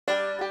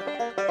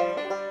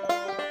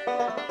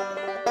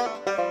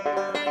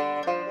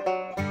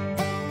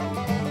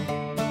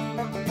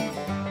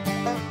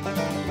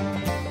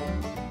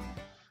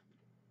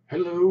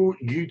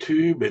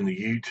YouTube and the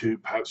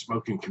YouTube pipe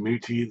smoking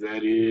community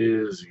that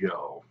is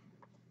y'all.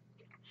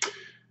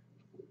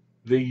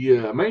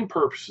 The main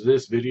purpose of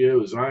this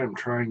video is I am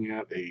trying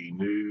out a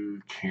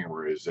new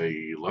camera. It's a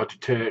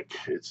Logitech.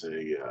 It's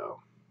a,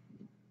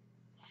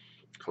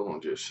 hold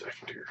on just a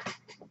second here.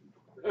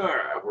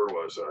 Alright, where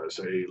was I? It's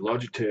a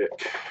Logitech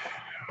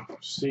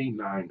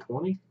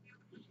C920.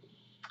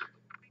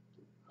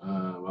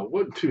 I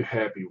wasn't too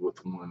happy with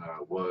the one I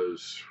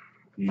was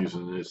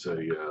using. It's a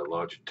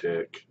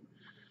Logitech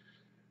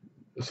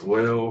as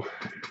well.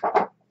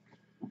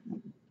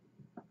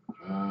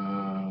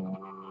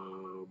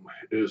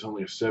 It was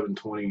only a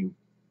 720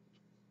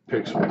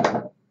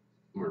 pixel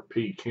or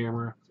P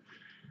camera.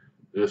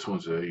 This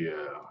one's a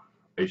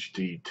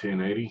HD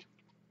 1080.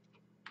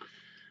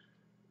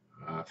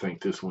 I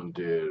think this one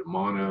did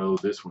mono.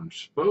 This one's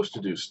supposed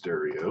to do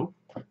stereo.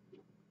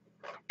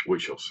 We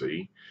shall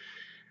see.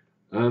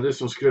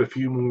 This one's got a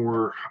few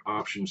more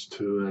options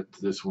to it.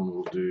 This one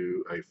will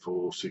do a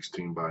full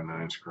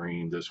 16:9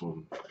 screen. This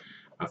one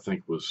I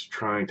think was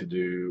trying to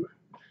do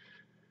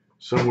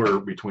somewhere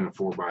between a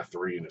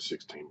 4:3 and a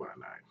 16:9.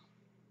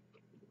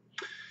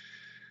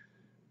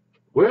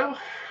 Well,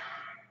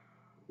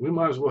 we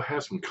might as well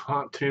have some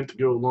content to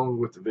go along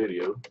with the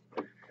video.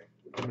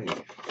 Let me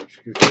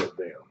scoot that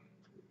down.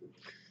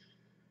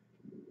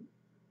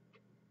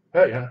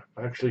 Hey, I'm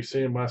actually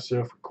seeing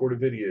myself record a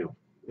video.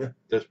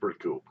 That's pretty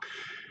cool.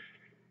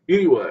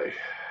 Anyway,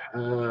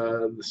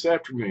 this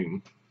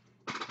afternoon,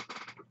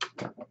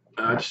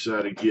 I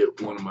decided to get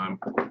one of my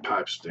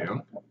pipes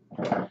down.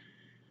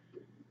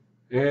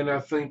 And I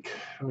think,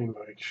 let me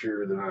make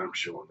sure that I'm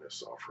showing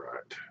this off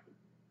right.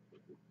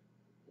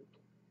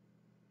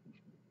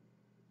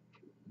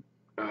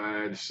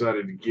 I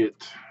decided to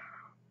get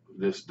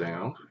this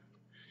down.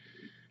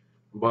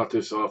 Bought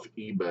this off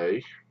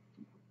eBay.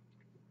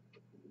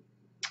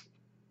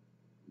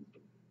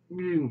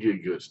 You can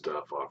get good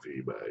stuff off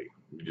eBay.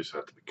 You just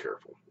have to be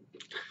careful.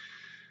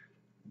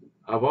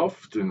 I've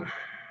often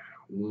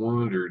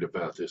wondered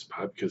about this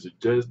pipe because it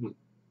doesn't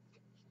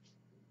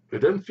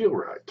feel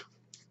right.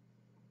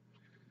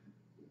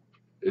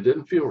 It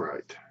didn't feel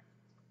right.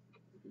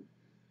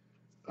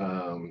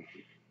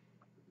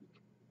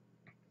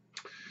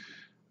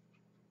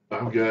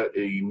 I've got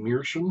a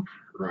Meerschaum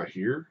right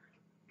here.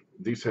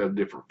 These have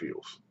different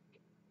feels.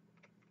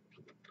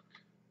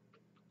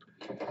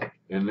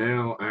 And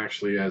now,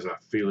 actually, as I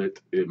feel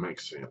it, it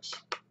makes sense.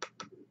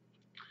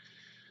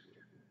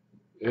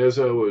 As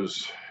I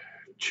was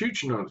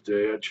chooching on it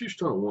today, I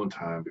chooched on it one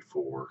time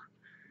before,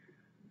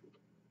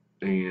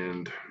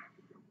 and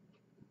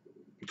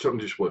something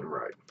just wasn't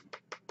right.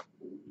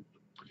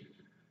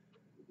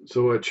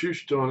 So I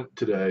chooched on it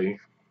today,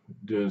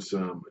 doing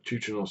some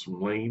chooching on some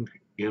Lane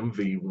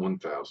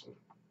MV1000.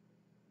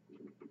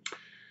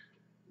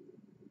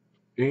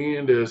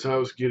 And as I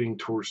was getting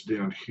towards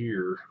down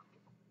here,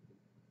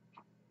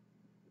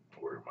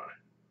 where am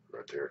I?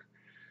 Right there.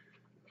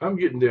 I'm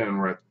getting down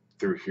right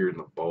through here in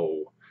the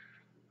bowl.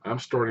 I'm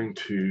starting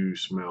to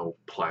smell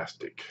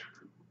plastic,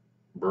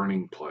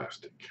 burning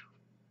plastic.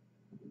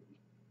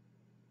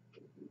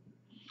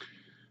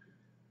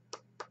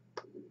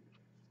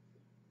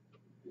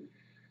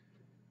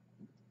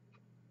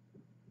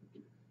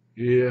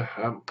 Yeah,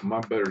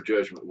 my better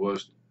judgment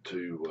was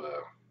to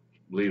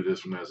leave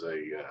this one as a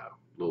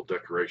little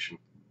decoration.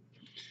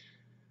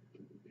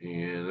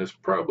 And that's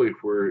probably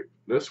where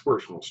it's going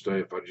to stay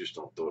if I just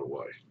don't throw it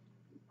away.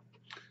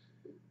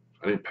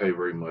 I didn't pay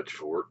very much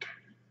for it.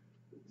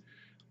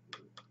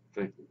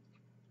 Let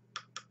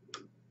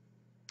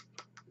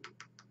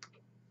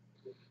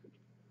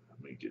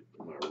me get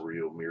my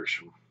real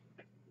Meerschaum.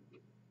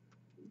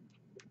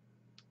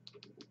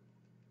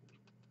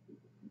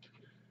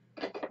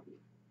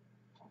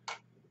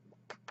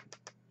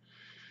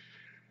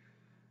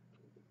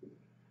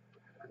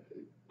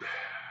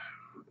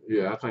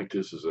 Yeah, I think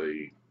this is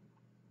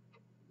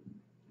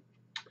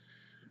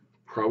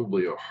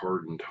probably a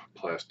hardened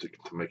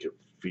plastic to make it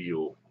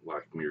feel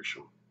like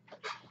Meerschaum.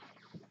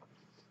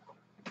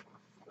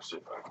 Let's see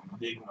if I can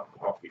dig my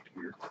pocket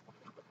here.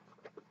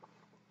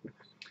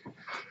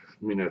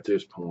 I mean, at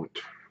this point,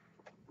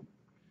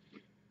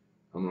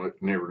 I'm not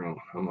ever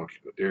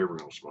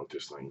gonna smoke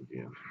this thing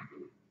again.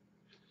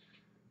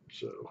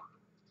 So.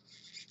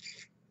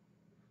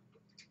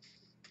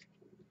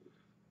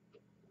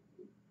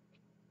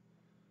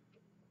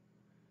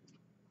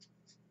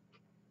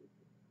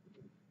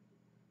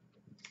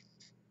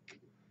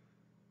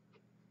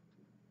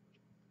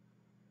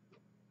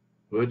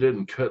 Well, it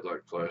doesn't cut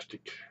like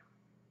plastic.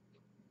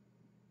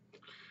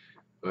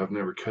 I've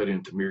never cut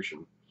into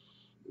Meerschaum.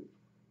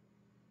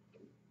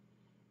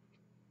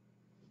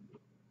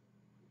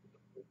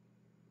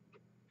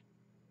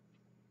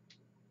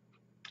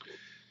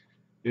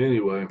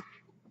 Anyway,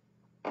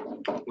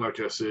 like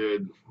I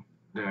said,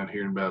 down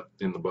here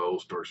in the bowl,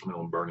 start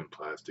smelling burning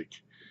plastic.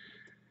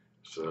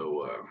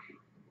 So,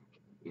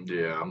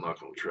 yeah, I'm not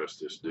going to trust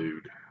this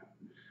dude.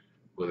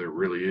 Whether it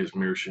really is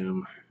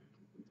Meerschaum,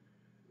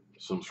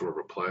 some sort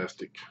of a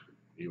plastic,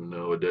 even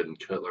though it doesn't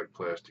cut like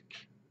plastic.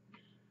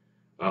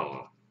 I don't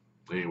know.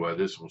 Anyway,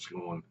 this one's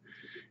going,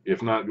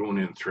 if not going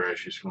in the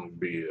trash, it's going to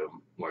be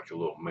like a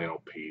little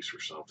mantelpiece or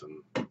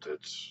something.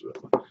 That's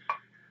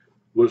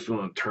what's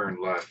going to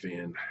turn life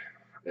in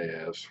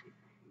as.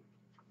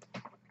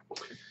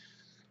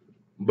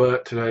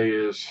 But today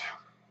is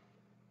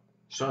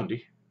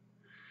Sunday,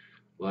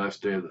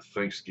 last day of the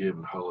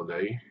Thanksgiving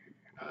holiday.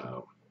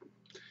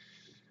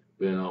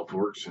 Been off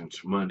work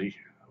since Monday.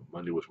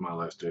 Monday was my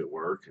last day at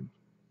work, and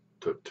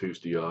took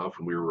Tuesday off,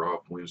 and we were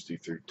off Wednesday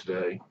through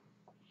today.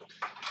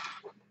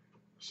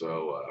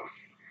 So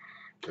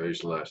today's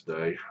the last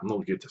day. I'm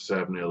gonna get the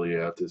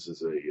Savinelli out. This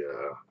is a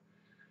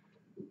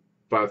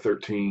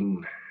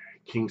 513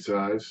 king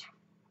size.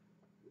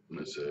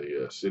 It's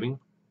a sitting.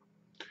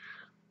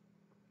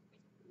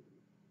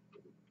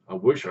 I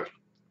wish I could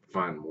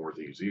find more of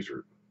these. These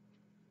are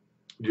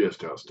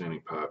just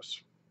outstanding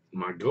pipes.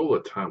 My goal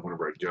at the time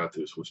whenever I got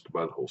this was to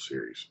buy the whole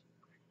series.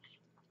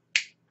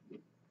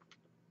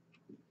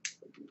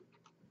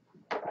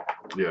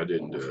 Yeah, I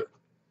didn't do it.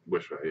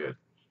 Wish I had.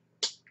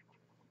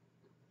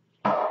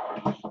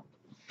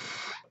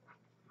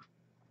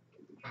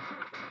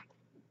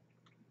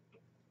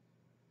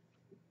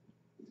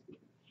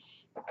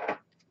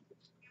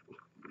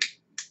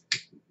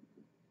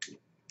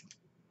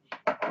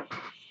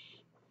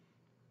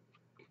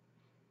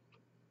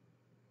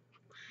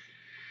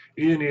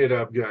 In it,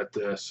 I've got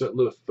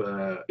Sutliff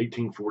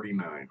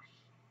 1849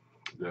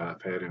 that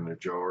I've had in a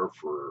jar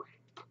for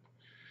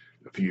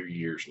a few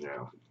years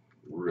now.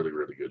 Really,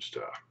 really good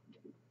stuff.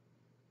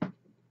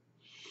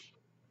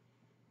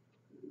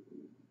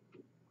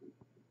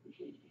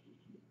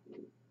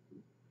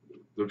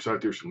 Looks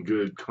like there's some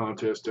good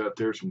contests out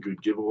there, some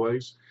good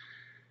giveaways.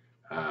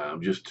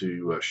 Just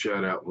to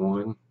shout out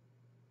one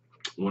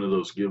of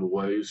those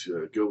giveaways,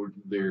 go over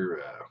there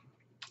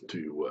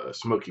to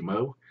Smoky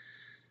Mo.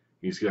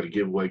 He's got a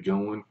giveaway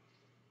going.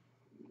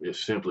 It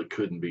simply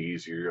couldn't be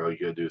easier. All you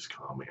gotta do is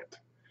comment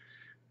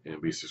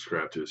and be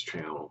subscribed to his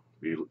channel,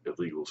 be of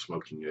legal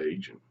smoking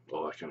age, and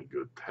all that kind of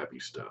good, happy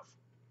stuff.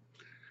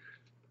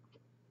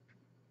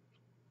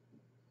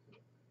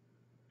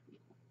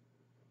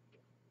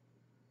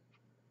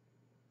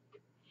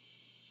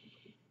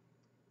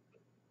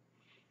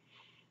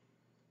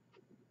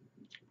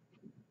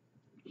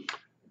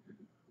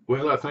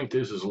 Well, I think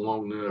this is a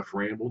long enough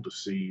ramble to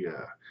see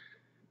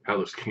how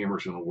this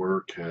camera's going to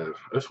work.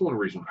 That's one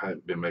reason I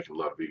haven't been making a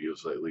lot of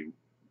videos lately.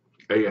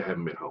 A, I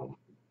haven't been home.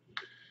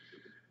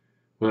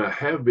 When I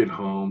have been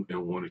home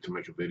and wanted to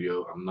make a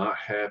video, I'm not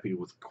happy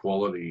with the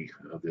quality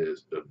of the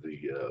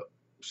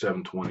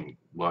 720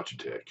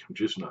 Logitech. I'm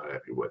just not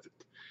happy with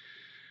it.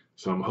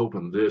 So I'm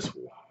hoping this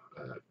will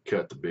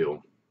cut the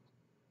bill.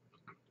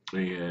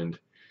 And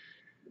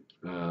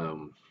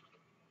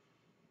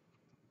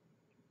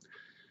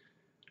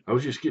I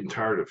was just getting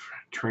tired of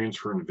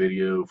transferring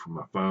video from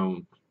my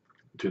phone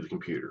to the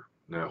computer.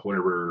 Now,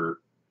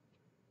 whenever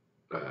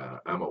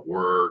I'm at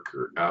work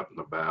or out and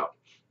about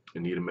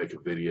and need to make a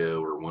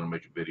video or want to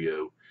make a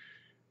video,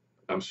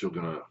 I'm still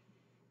going to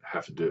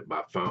have to do it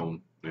by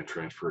phone and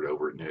transfer it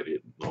over and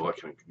edit and all that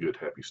kind of good,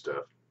 happy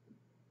stuff.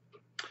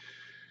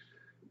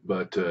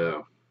 But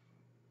here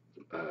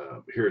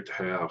at the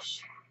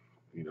house,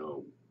 you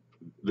know,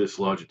 this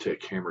Logitech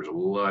camera is a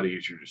lot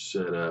easier to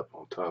set up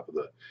on top of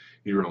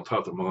either on top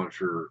of the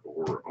monitor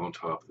or on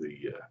top of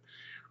the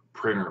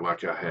printer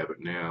like I have it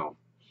now,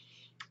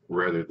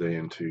 rather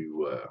than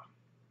to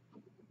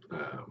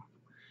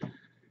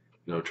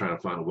you know, trying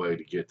to find a way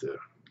to get the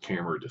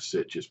camera to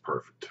sit just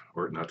perfect,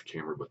 or not the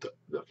camera, but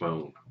the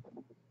phone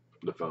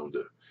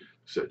to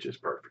sit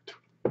just perfect.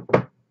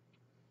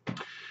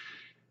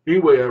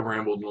 Anyway, I've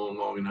rambled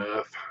long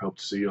enough. Hope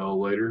to see y'all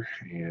later.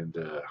 And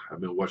I've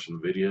been watching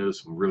the videos,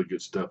 some really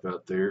good stuff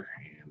out there,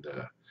 and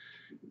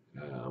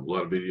a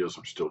lot of videos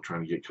I'm still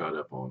trying to get caught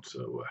up on.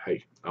 So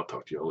hey, I'll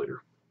talk to y'all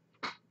later.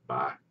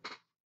 Bye.